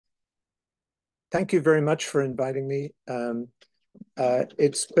Thank you very much for inviting me.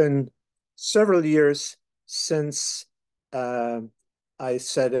 It's been several years since uh, I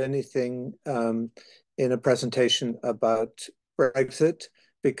said anything in a presentation about Brexit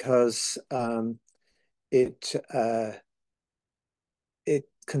because it it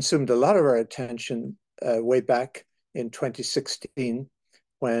consumed a lot of our attention way back in 2016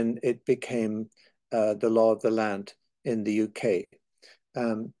 when it became the law of the land in the UK.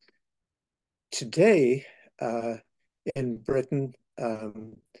 Um, Today, uh, in Britain,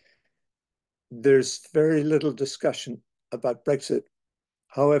 there's very little discussion about Brexit.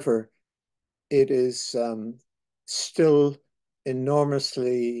 However, it is still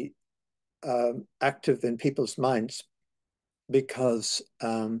enormously active in people's minds because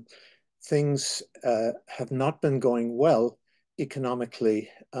things have not been going well economically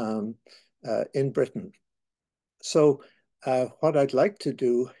in Britain. So, what I'd like to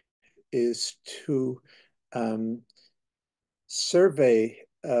do is to um, survey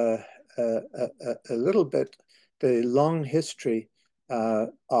a little bit the long history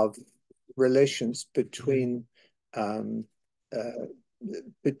of relations um, uh,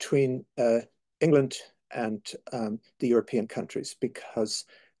 between England and the European countries, because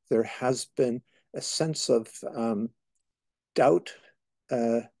there has been a sense of doubt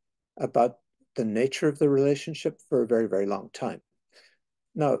uh, about the nature of the relationship for a very, very long time.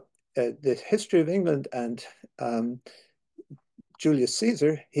 Now, the history of England and Julius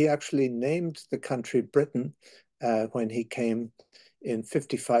Caesar, he actually named the country Britain when he came in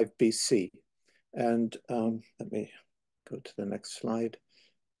 55 BC. And let me go to the next slide.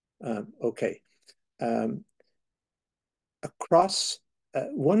 Okay. Um, Across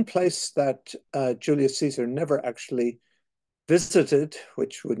one place that Julius Caesar never actually visited,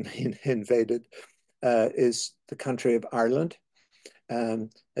 which would mean invaded, is the country of Ireland.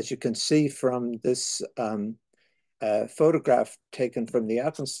 As you can see from this photograph taken from the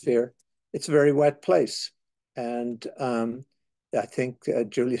atmosphere, it's a very wet place. And I think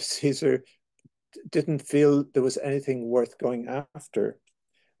Julius Caesar didn't feel there was anything worth going after.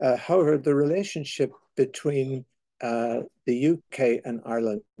 However, the relationship between the UK and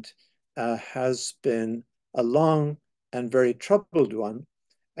Ireland has been a long and very troubled one.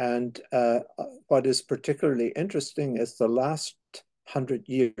 And what is particularly interesting is the last 100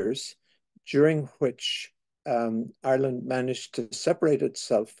 years, during which Ireland managed to separate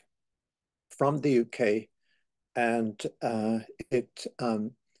itself from the UK, and it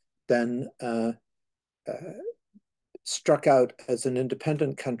then struck out as an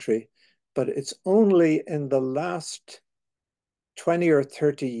independent country. But it's only in the last 20 or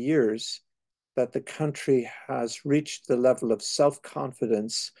 30 years that the country has reached the level of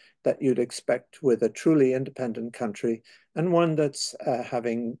self-confidence that you'd expect with a truly independent country, and one that's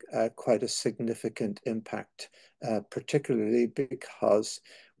having quite a significant impact, particularly because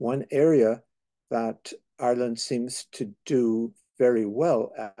one area that Ireland seems to do very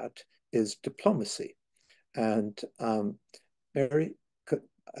well at is diplomacy. And Mary, could,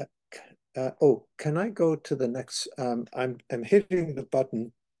 oh, can I go to the next? I'm hitting the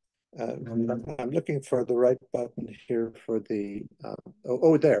button. I'm looking for the right button here for the.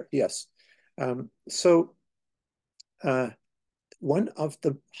 There, yes. So one of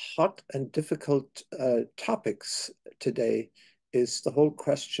the hot and difficult topics today is the whole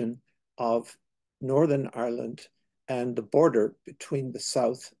question of Northern Ireland and the border between the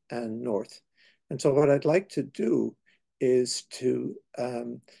South and North. And so what I'd like to do is to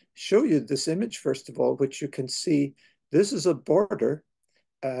show you this image, first of all, which you can see. This is a border.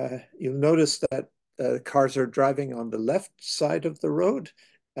 You'll notice that cars are driving on the left side of the road.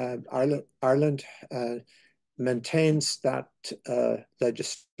 Ireland maintains that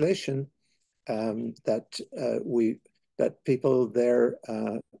legislation that people there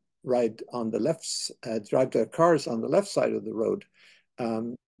ride on the left, drive their cars on the left side of the road,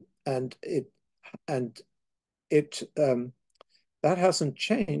 um, and it that hasn't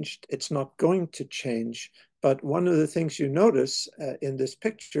changed. It's not going to change. But one of the things you notice in this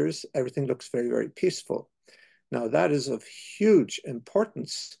picture is everything looks very, very peaceful. Now, that is of huge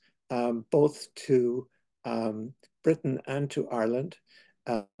importance, both to Britain and to Ireland.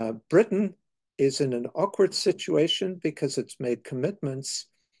 Britain is in an awkward situation because it's made commitments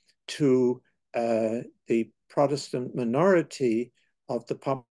to the Protestant minority of the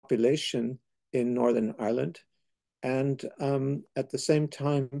population in Northern Ireland. And at the same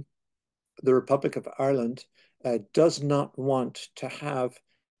time, the Republic of Ireland does not want to have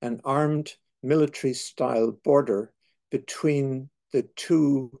an armed military style border between the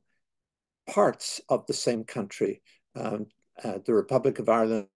two parts of the same country. the Republic of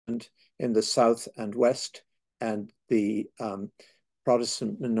Ireland in the south and west, and the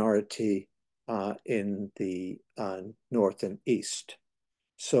Protestant minority in the north and east.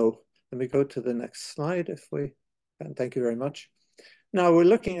 So let me go to the next slide if we can. Thank you very much. Now we're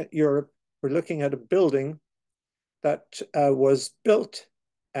looking at Europe. We're looking at a building that was built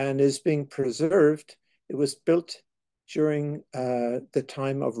and is being preserved. It was built during the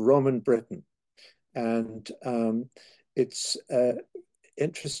time of Roman Britain. And it's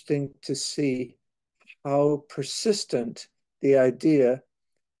interesting to see how persistent the idea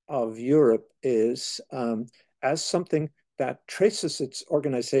of Europe is as something that traces its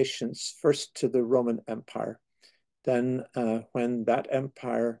organizations first to the Roman Empire. Then when that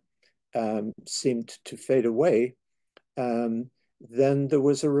empire seemed to fade away, then there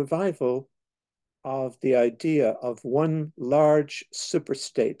was a revival of the idea of one large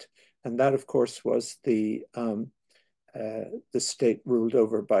superstate. And that, of course, was the state ruled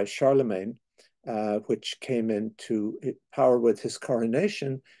over by Charlemagne, which came into power with his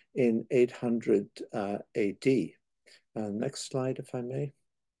coronation in 800 AD. Next slide, if I may.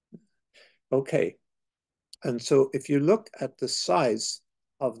 Okay. And so if you look at the size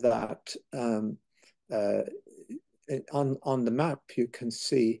of that on the map, you can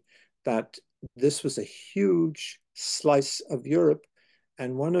see that this was a huge slice of Europe.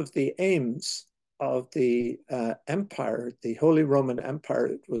 And one of the aims of the empire, the Holy Roman Empire,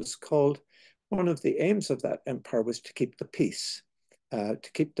 it was called, one of the aims of that empire was to keep the peace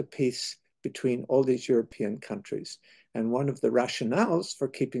between all these European countries. And one of the rationales for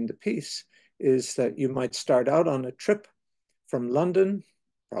keeping the peace is that you might start out on a trip from London,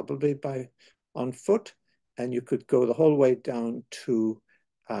 probably on foot, and you could go the whole way down to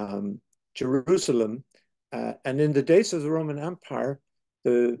Jerusalem. And in the days of the Roman Empire,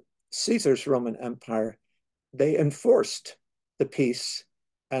 the Caesar's Roman Empire, they enforced the peace.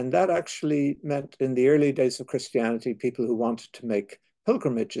 And that actually meant in the early days of Christianity, people who wanted to make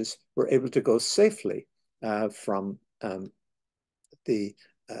pilgrimages were able to go safely from the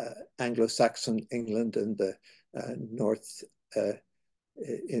Anglo-Saxon England and the north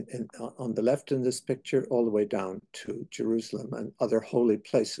on the left in this picture, all the way down to Jerusalem and other holy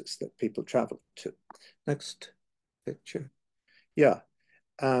places that people traveled to. Next picture. Yeah.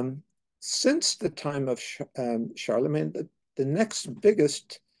 Since the time of Charlemagne, the next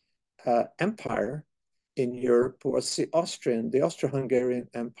biggest empire in Europe was the Austro-Hungarian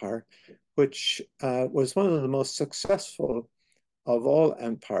Empire, which was one of the most successful of all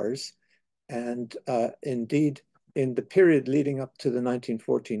empires. And indeed, in the period leading up to the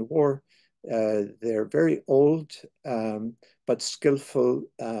 1914 war, their very old but skillful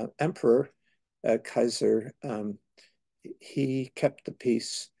emperor, Kaiser, he kept the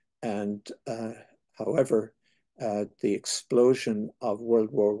peace. And however, the explosion of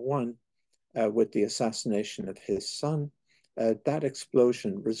World War I with the assassination of his son, that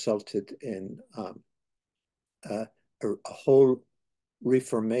explosion resulted in a whole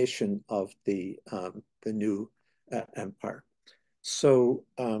reformation of the new empire. So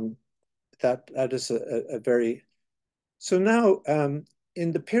that is a very... So now,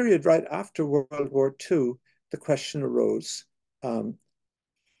 in the period right after World War II, the question arose,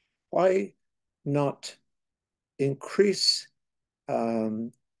 why not increase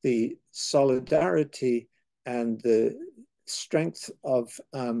the solidarity and the strength of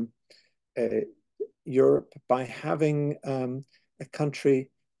Europe by having a country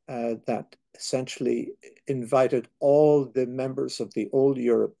that essentially invited all the members of the old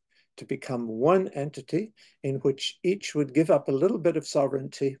Europe to become one entity in which each would give up a little bit of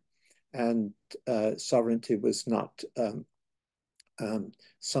sovereignty, and sovereignty was not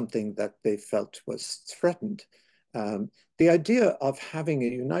something that they felt was threatened. The idea of having a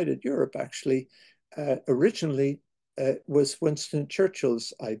united Europe actually originally was Winston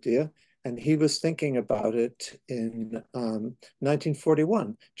Churchill's idea, and he was thinking about it in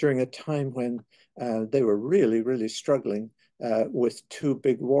 1941, during a time when they were really, really struggling with two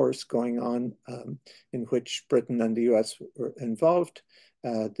big wars going on in which Britain and the US were involved,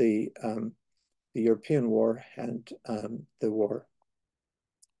 the European War and the war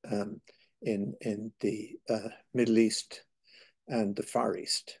in the Middle East and the Far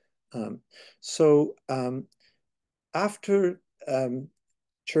East. So after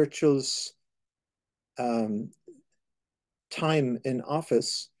Churchill's time in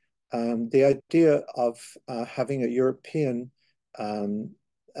office, the idea of having a European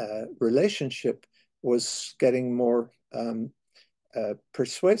relationship was getting more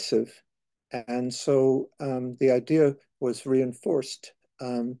persuasive. And so the idea was reinforced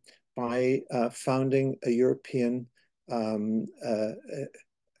by founding a European um, a,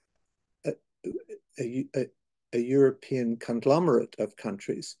 a, a European conglomerate of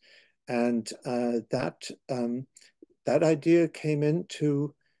countries. And that idea came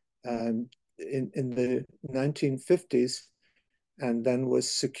into in the 1950s and then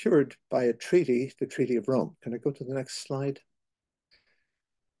was secured by a treaty, the Treaty of Rome. Can I go to the next slide?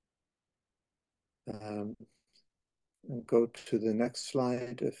 And go to the next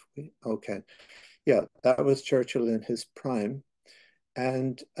slide if we, okay. Yeah, that was Churchill in his prime.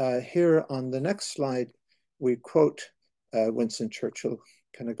 And here on the next slide, we quote Winston Churchill.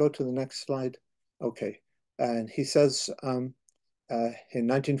 Can I go to the next slide? Okay. And he says in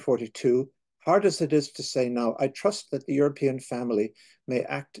 1942, hard as it is to say now, I trust that the European family may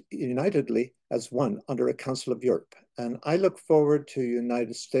act unitedly as one under a Council of Europe. And I look forward to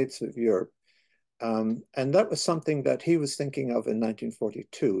United States of Europe. And that was something that he was thinking of in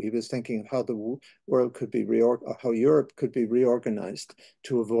 1942. He was thinking of how the world could be reorganized, how Europe could be reorganized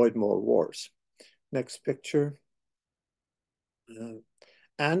to avoid more wars. Next picture.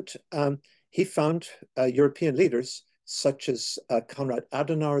 And he found European leaders such as Konrad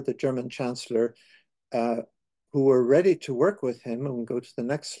Adenauer, the German Chancellor, who were ready to work with him. And we'll go to the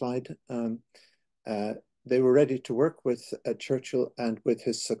next slide. They were ready to work with Churchill and with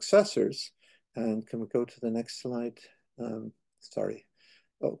his successors. And can we go to the next slide? Sorry.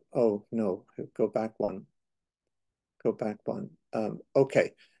 Oh, no, go back one. Go back one.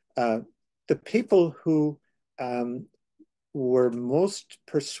 Okay. The people who were most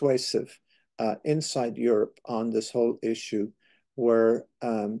persuasive inside Europe on this whole issue were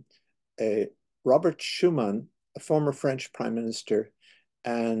Robert Schuman, a former French prime minister,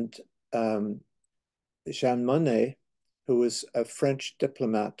 and Jean Monnet, who was a French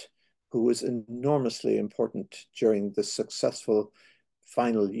diplomat who was enormously important during the successful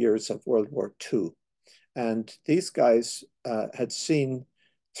final years of World War II. And these guys had seen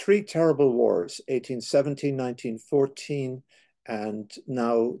three terrible wars, 1817, 1914, and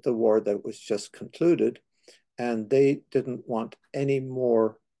now the war that was just concluded. And they didn't want any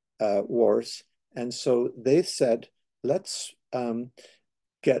more wars. And so they said, let's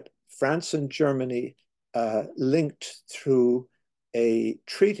get France and Germany linked through a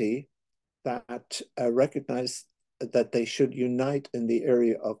treaty that recognized that they should unite in the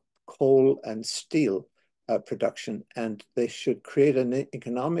area of coal and steel production, and they should create an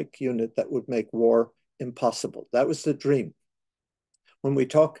economic unit that would make war impossible. That was the dream. When we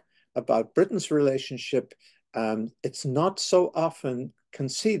talk about Britain's relationship, it's not so often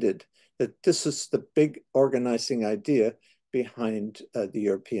conceded that this is the big organizing idea behind the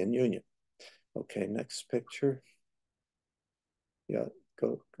European Union. Okay, next picture. Yeah,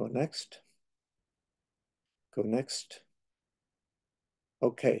 go next. Go next.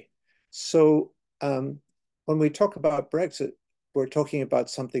 Okay, so when we talk about Brexit, we're talking about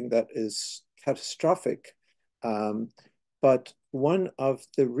something that is catastrophic. But one of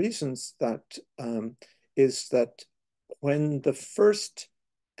the reasons that is that when the first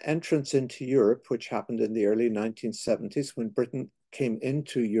entrance into Europe, which happened in the early 1970s, when Britain came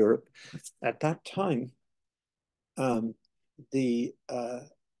into Europe, at that time, the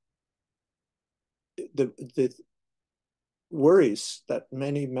worries that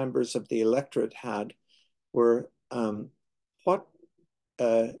many members of the electorate had were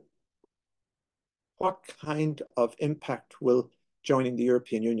what kind of impact will joining the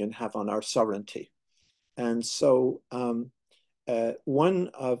European Union have on our sovereignty? And so one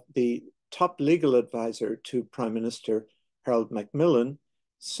of the top legal advisor to Prime Minister Harold Macmillan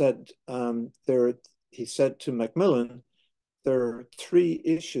said he said to Macmillan, there are three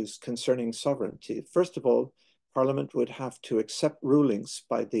issues concerning sovereignty. First of all, Parliament would have to accept rulings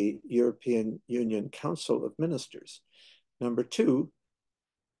by the European Union Council of Ministers. Number two,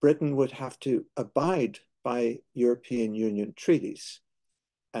 Britain would have to abide by European Union treaties.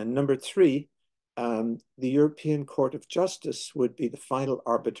 And number three, the European Court of Justice would be the final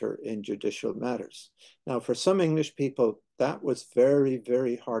arbiter in judicial matters. Now, for some English people, that was very,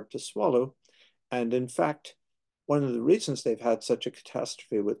 very hard to swallow. And in fact, one of the reasons they've had such a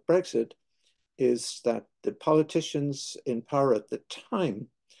catastrophe with Brexit is that the politicians in power at the time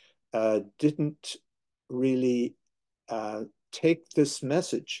didn't really take this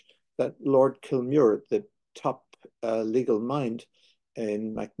message that Lord Kilmuir, the top legal mind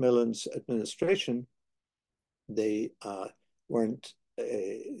in Macmillan's administration, they weren't,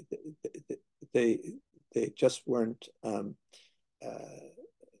 they just weren't,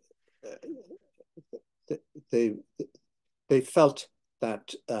 they felt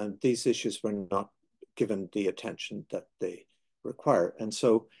that these issues were not given the attention that they require. And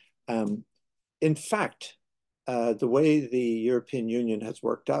so, in fact, the way the European Union has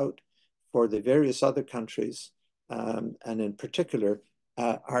worked out for the various other countries, and in particular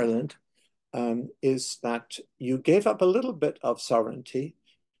Ireland, is that you gave up a little bit of sovereignty,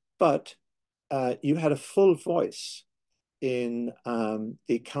 but you had a full voice in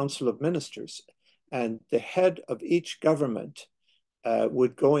the Council of Ministers, and the head of each government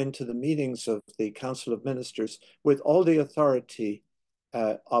would go into the meetings of the Council of Ministers with all the authority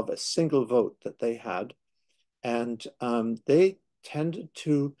of a single vote that they had. And they tended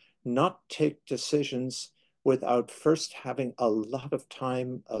to not take decisions without first having a lot of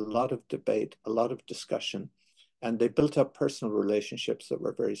time, a lot of debate, a lot of discussion. And they built up personal relationships that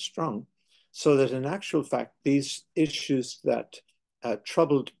were very strong. So that in actual fact, these issues that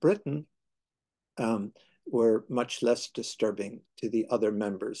troubled Britain were much less disturbing to the other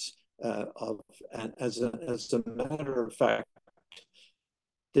members and as a matter of fact,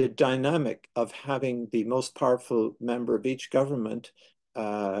 the dynamic of having the most powerful member of each government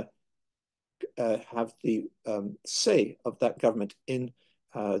have the say of that government in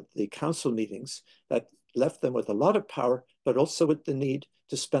the council meetings, that left them with a lot of power, but also with the need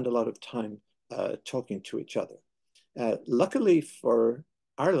to spend a lot of time talking to each other. Luckily for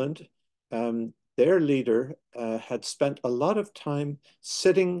Ireland, their leader had spent a lot of time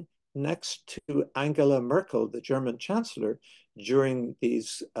sitting next to Angela Merkel, the German chancellor, during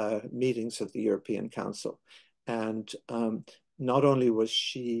these meetings of the European Council. And not only was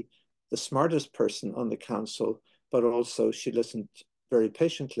she the smartest person on the council, but also she listened very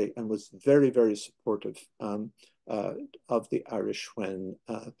patiently and was very, very supportive of the Irish when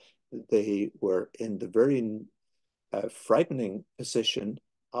they were in the very frightening position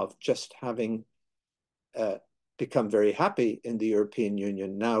of just having become very happy in the European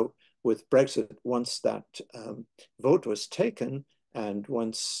Union. Now, with Brexit, once that vote was taken, and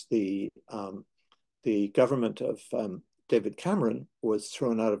once the government of David Cameron was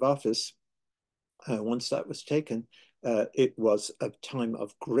thrown out of office, once that was taken, it was a time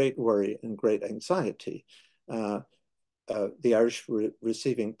of great worry and great anxiety. The Irish were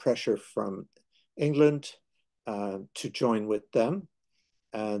receiving pressure from England to join with them.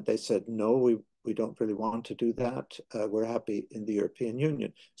 They said, no, we don't really want to do that. We're happy in the European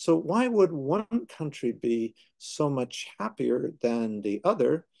Union. So why would one country be so much happier than the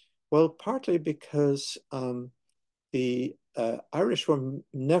other? Well, partly because the Irish were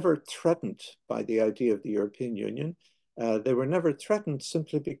never threatened by the idea of the European Union. They were never threatened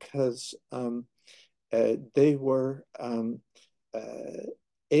simply because they were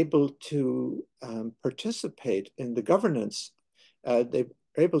able to participate in the governance. They were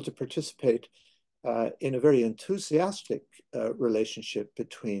able to participate in a very enthusiastic relationship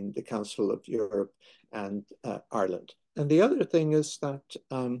between the Council of Europe and Ireland. And the other thing is that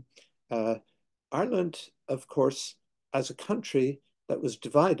Ireland, of course, as a country that was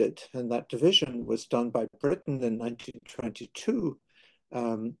divided, and that division was done by Britain in 1922,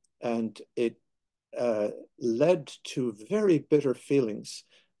 and it led to very bitter feelings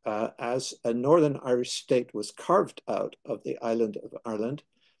as a Northern Irish state was carved out of the island of Ireland.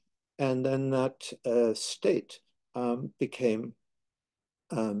 And then that state became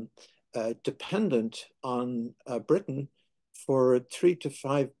dependent on Britain for $3 to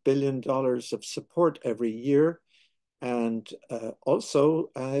 $5 billion of support every year. And also,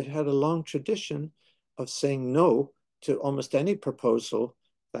 it had a long tradition of saying no to almost any proposal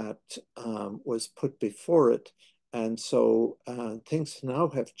that was put before it. And so things now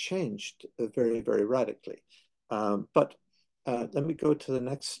have changed very, very radically. But let me go to the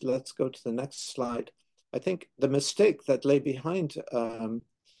next, let's go to the next slide. I think the mistake that lay behind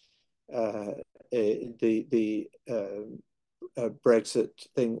the Brexit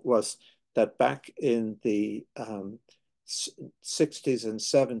thing was that back in the 60s and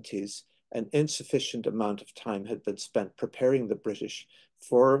 70s, an insufficient amount of time had been spent preparing the British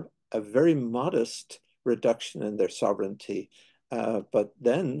for a very modest reduction in their sovereignty. But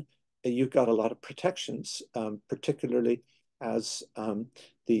then you got a lot of protections, particularly as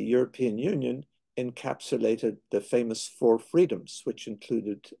the European Union encapsulated the famous four freedoms, which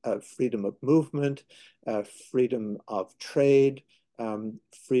included freedom of movement, freedom of trade,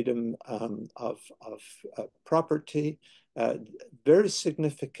 freedom of property, very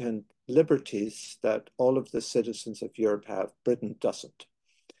significant liberties that all of the citizens of Europe have. Britain doesn't.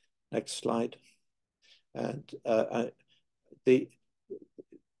 Next slide. And there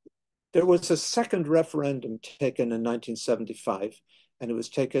was a second referendum taken in 1975, and it was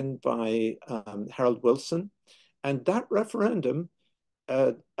taken by Harold Wilson. And that referendum,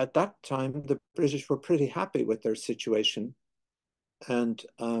 at that time, the British were pretty happy with their situation. And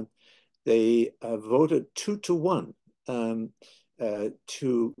they voted 2-1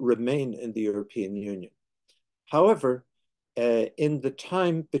 to remain in the European Union. However, in the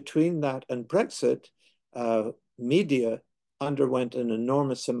time between that and Brexit, media underwent an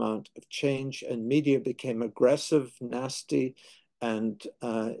enormous amount of change, and media became aggressive, nasty, and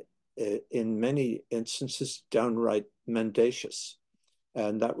in many instances, downright mendacious.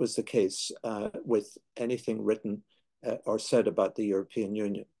 And that was the case with anything written or said about the European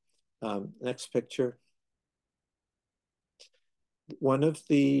Union. Next picture. One of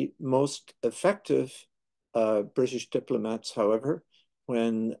the most effective British diplomats, however,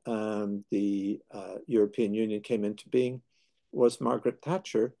 when the European Union came into being, was Margaret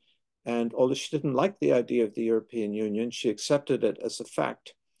Thatcher. And although she didn't like the idea of the European Union, she accepted it as a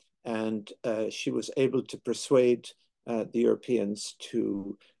fact. And she was able to persuade the Europeans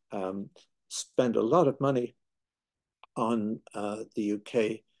to spend a lot of money on the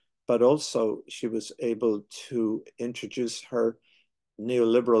UK, but also she was able to introduce her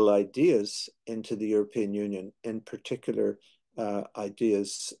neoliberal ideas into the European Union, in particular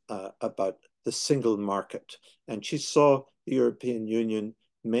ideas about the single market. And she saw the European Union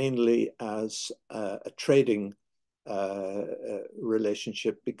mainly as a trading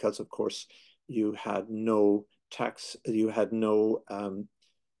relationship because, of course, you had no tax, you had no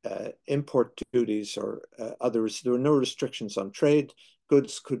import duties or others. There were no restrictions on trade.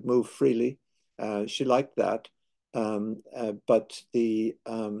 Goods could move freely. She liked that. But the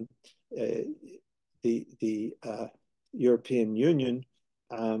European Union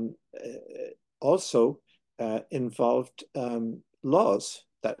also involved laws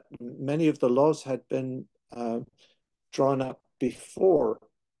that many of the laws had been drawn up before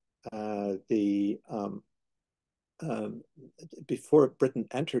before Britain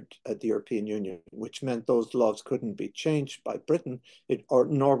entered the European Union, which meant those laws couldn't be changed by Britain,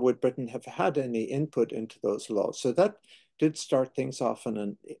 nor would Britain have had any input into those laws. So that did start things off on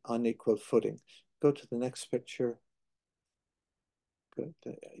an unequal footing. Go to the next picture. Good.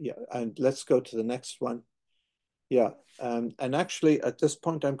 Yeah, and let's go to the next one. Yeah, and actually at this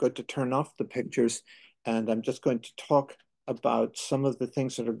point, I'm going to turn off the pictures and I'm just going to talk about some of the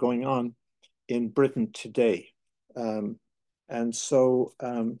things that are going on in Britain today. And so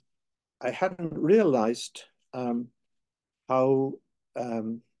I hadn't realized how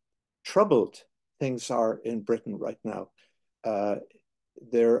troubled things are in Britain right now.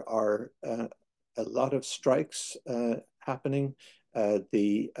 There are a lot of strikes happening.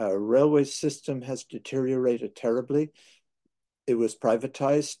 The railway system has deteriorated terribly. It was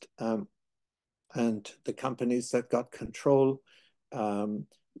privatized, and the companies that got control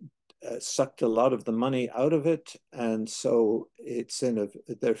sucked a lot of the money out of it. And so it's in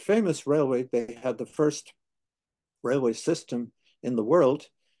their famous railway. They had the first railway system in the world,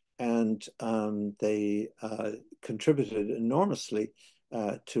 and they contributed enormously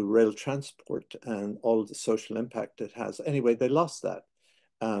to rail transport and all the social impact it has. Anyway, they lost that.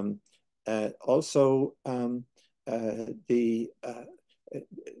 Also, the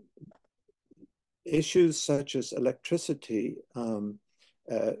issues such as electricity,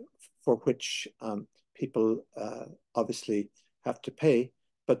 for which people obviously have to pay,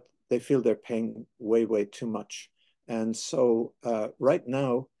 but they feel they're paying way, way too much. And so right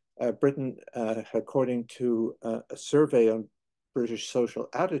now, Britain, according to a survey on British social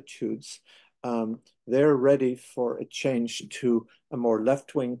attitudes, they're ready for a change to a more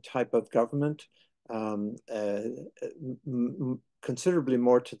left-wing type of government, considerably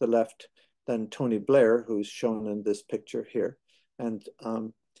more to the left than Tony Blair, who's shown in this picture here. And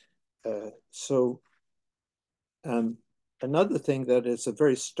another thing that is a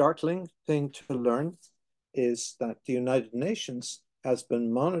very startling thing to learn is that the United Nations has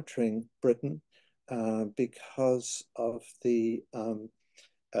been monitoring Britain because of the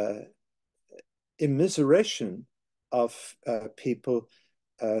immiseration of people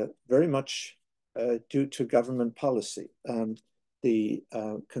very much due to government policy. The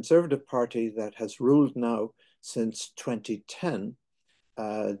Conservative Party that has ruled now since 2010,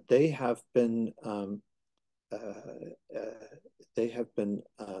 they have been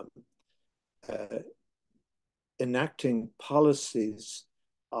enacting policies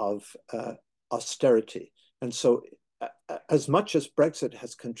of austerity. And so as much as Brexit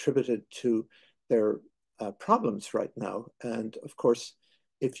has contributed to their problems right now, and of course,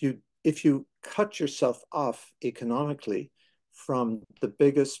 if you cut yourself off economically from the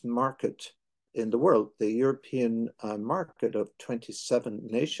biggest market in the world, the European market of 27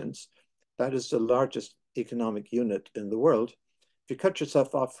 nations, that is the largest economic unit in the world. If you cut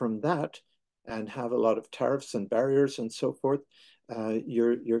yourself off from that, and have a lot of tariffs and barriers and so forth,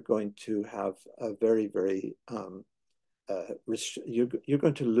 you're going to have a very, very you're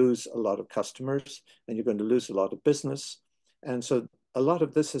going to lose a lot of customers and you're going to lose a lot of business. And so a lot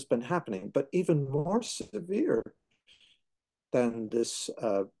of this has been happening, but even more severe than this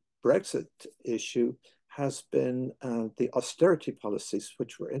Brexit issue has been the austerity policies,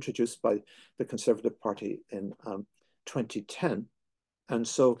 which were introduced by the Conservative Party in 2010. And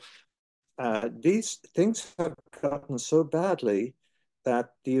so these things have gotten so badly that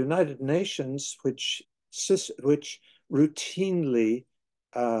the United Nations, which routinely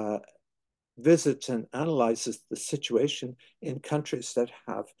visits and analyzes the situation in countries that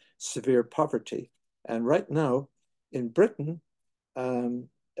have severe poverty. And right now, in Britain,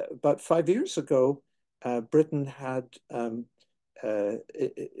 about 5 years ago, Britain had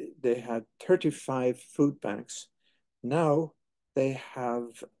they had 35 food banks. Now they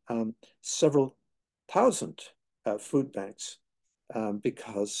have several thousand food banks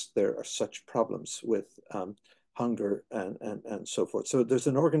because there are such problems with hunger and so forth. So there's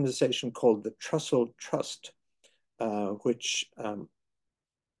an organization called the Trussell Trust, which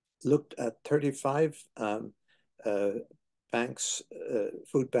looked at 35 banks,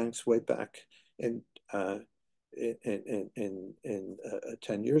 food banks way back in 10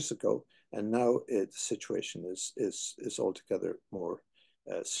 years ago, and now the situation is altogether more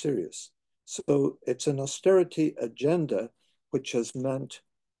serious. So it's an austerity agenda, which has meant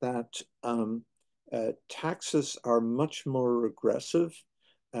that taxes are much more regressive.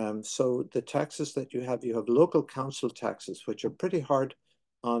 So the taxes that you have local council taxes, which are pretty hard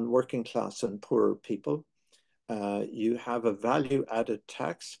on working class and poorer people. You have a value added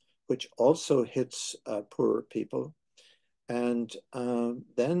tax, which also hits poorer people. And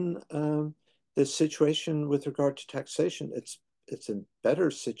then the situation with regard to taxation, it's a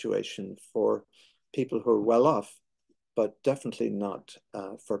better situation for people who are well off, but definitely not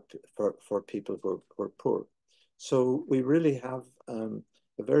for people who are poor. So we really have a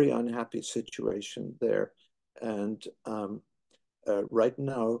very unhappy situation there. And right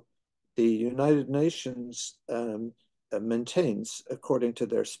now, the United Nations maintains, according to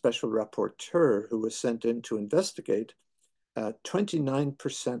their special rapporteur who was sent in to investigate,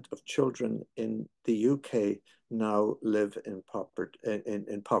 29% of children in the UK now live in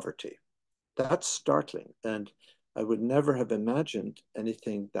poverty. That's startling. And I would never have imagined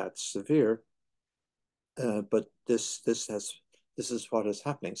anything that severe, but this is what is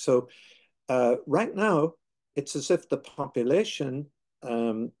happening. So right now, it's as if the population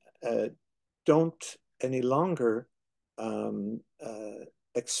don't any longer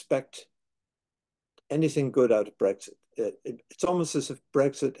expect anything good out of Brexit. It's almost as if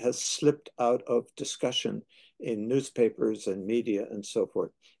Brexit has slipped out of discussion in newspapers and media and so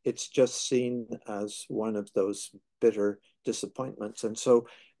forth. It's just seen as one of those bitter disappointments. And so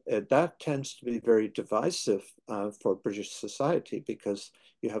that tends to be very divisive for British society, because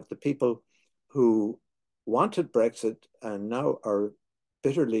you have the people who wanted Brexit and now are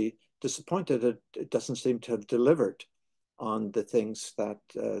bitterly disappointed that it doesn't seem to have delivered on the things that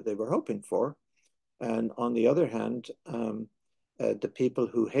they were hoping for. And on the other hand, the people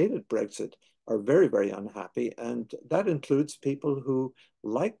who hated Brexit are very, very unhappy. And that includes people who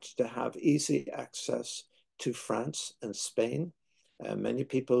liked to have easy access to France and Spain. Many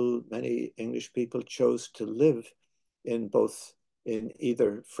English people chose to live in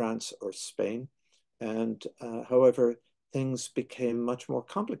either France or Spain. And however, things became much more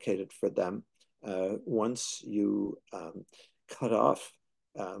complicated for them once you cut off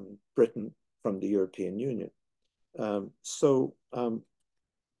Britain from the European Union. I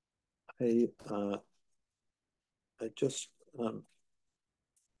just,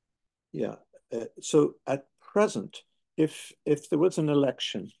 yeah. So at present, if there was an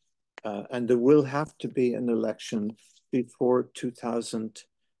election, and there will have to be an election before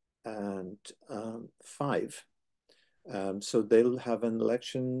 2005, so they'll have an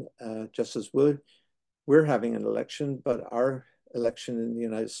election just as we're having an election, but our election in the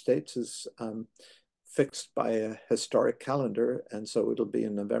United States is fixed by a historic calendar, and so it'll be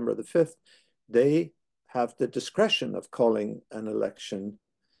in November the 5th. They have the discretion of calling an election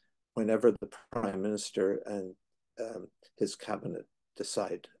whenever the Prime Minister and his cabinet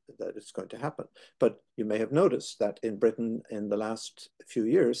decide that it's going to happen. But you may have noticed that in Britain in the last few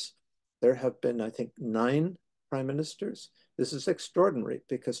years, there have been, I think, 9 prime ministers. This is extraordinary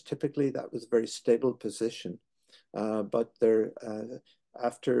because typically that was a very stable position. But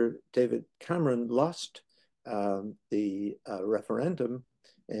after David Cameron lost the referendum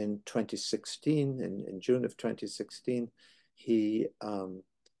in 2016, in June of 2016, he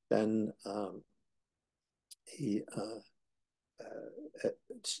Then he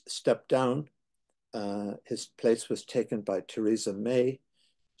stepped down. His place was taken by Theresa May.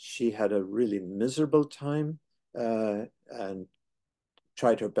 She had a really miserable time and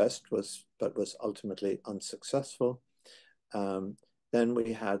tried her best, but was ultimately unsuccessful. Then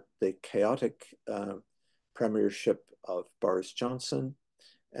we had the chaotic premiership of Boris Johnson.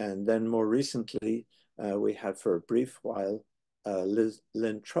 And then more recently, we had for a brief while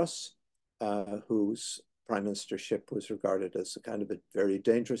Lynn Truss, whose prime ministership was regarded as a kind of a very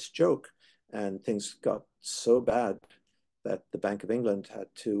dangerous joke. And things got so bad that the Bank of England had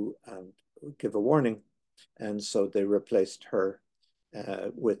to give a warning. And so they replaced her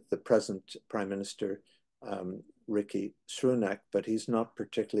with the present prime minister, Rishi Sunak, but he's not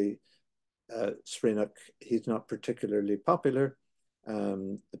particularly he's not particularly popular.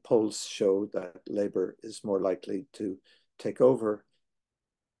 The polls show that Labour is more likely to take over.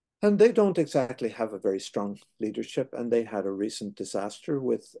 And they don't exactly have a very strong leadership. And they had a recent disaster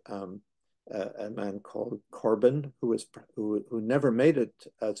with a man called Corbyn, who never made it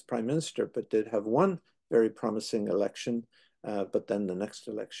as prime minister, but did have one very promising election. But then the next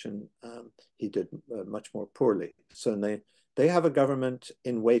election, he did much more poorly. So they have a government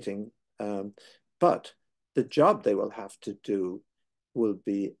in waiting, but the job they will have to do will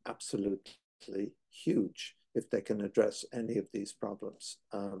be absolutely huge if they can address any of these problems.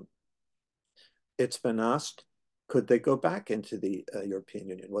 It's been asked, could they go back into the European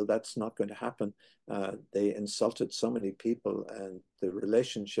Union? Well, that's not going to happen. They insulted so many people, and the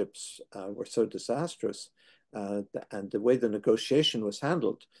relationships were so disastrous. And the way the negotiation was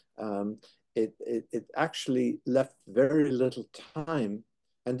handled, it actually left very little time.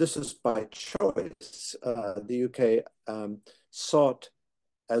 And this is by choice. The UK sought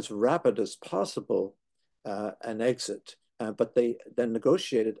as rapid as possible an exit, but they then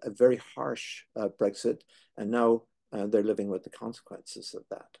negotiated a very harsh Brexit, and now they're living with the consequences of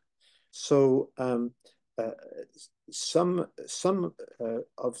that. So some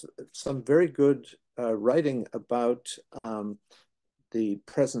very good writing about the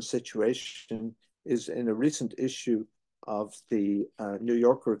present situation is in a recent issue of the New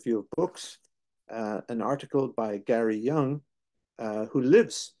York Review of Books, an article by Gary Young, who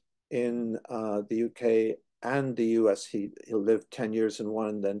lives in the UK and the US. He'll live 10 years in one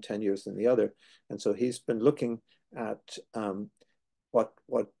and then 10 years in the other. And so he's been looking at what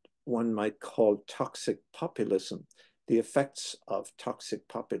one might call toxic populism, the effects of toxic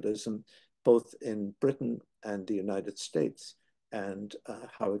populism, both in Britain and the United States, and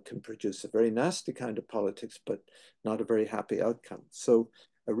how it can produce a very nasty kind of politics, but not a very happy outcome. So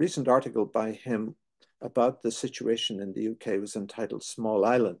a recent article by him about the situation in the UK was entitled Small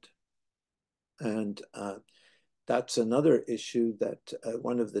Island. And that's another issue that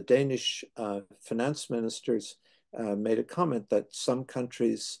one of the Danish finance ministers made a comment that some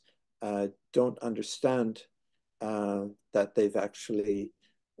countries don't understand that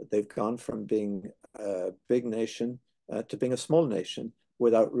they've gone from being a big nation to being a small nation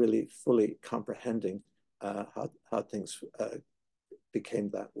without really fully comprehending how things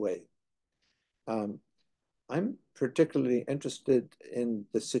became that way. I'm particularly interested in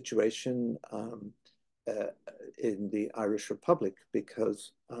the situation in the Irish Republic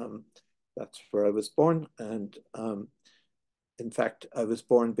because that's where I was born. And in fact, I was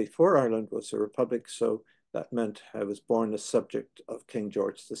born before Ireland was a republic. So that meant I was born a subject of King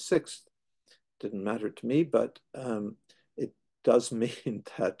George VI. Didn't matter to me, but it does mean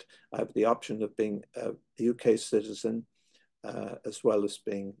that I have the option of being a UK citizen as well as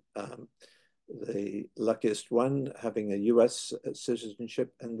being the luckiest one, having a US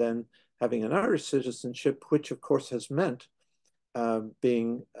citizenship, and then having an Irish citizenship, which of course has meant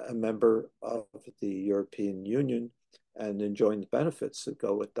being a member of the European Union and enjoying the benefits that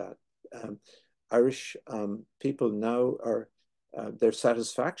go with that. Irish people now are, their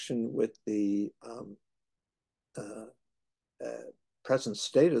satisfaction with the present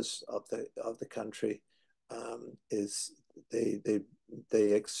status of the country is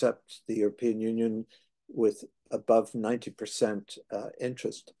they accept the European Union with above 90%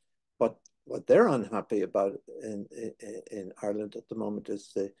 interest. But what they're unhappy about in Ireland at the moment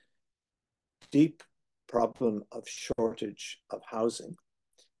is the deep problem of shortage of housing.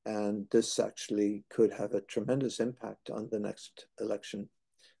 And this actually could have a tremendous impact on the next election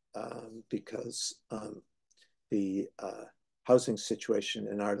because the housing situation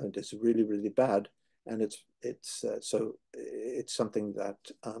in Ireland is really, really bad. And it's something that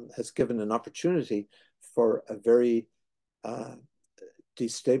has given an opportunity for a very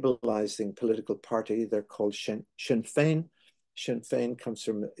destabilizing political party. They're called Sinn Féin, Sinn Féin comes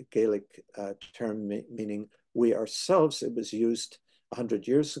from a Gaelic term meaning we ourselves. It was used 100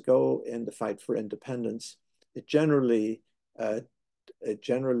 years ago in the fight for independence. It generally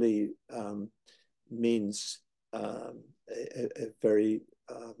means a very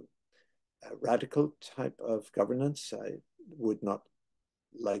radical type of governance. I would not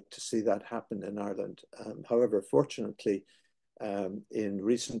like to see that happen in Ireland. However, fortunately, in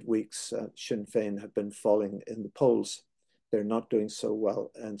recent weeks, Sinn Féin have been falling in the polls. They're not doing so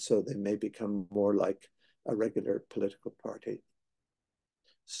well, and so they may become more like a regular political party.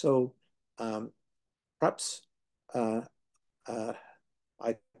 So perhaps I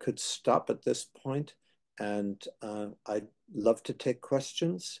could stop at this point, and I'd love to take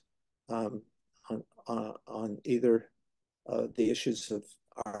questions on either the issues of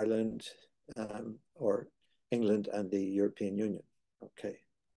Ireland or England and the European Union. Okay.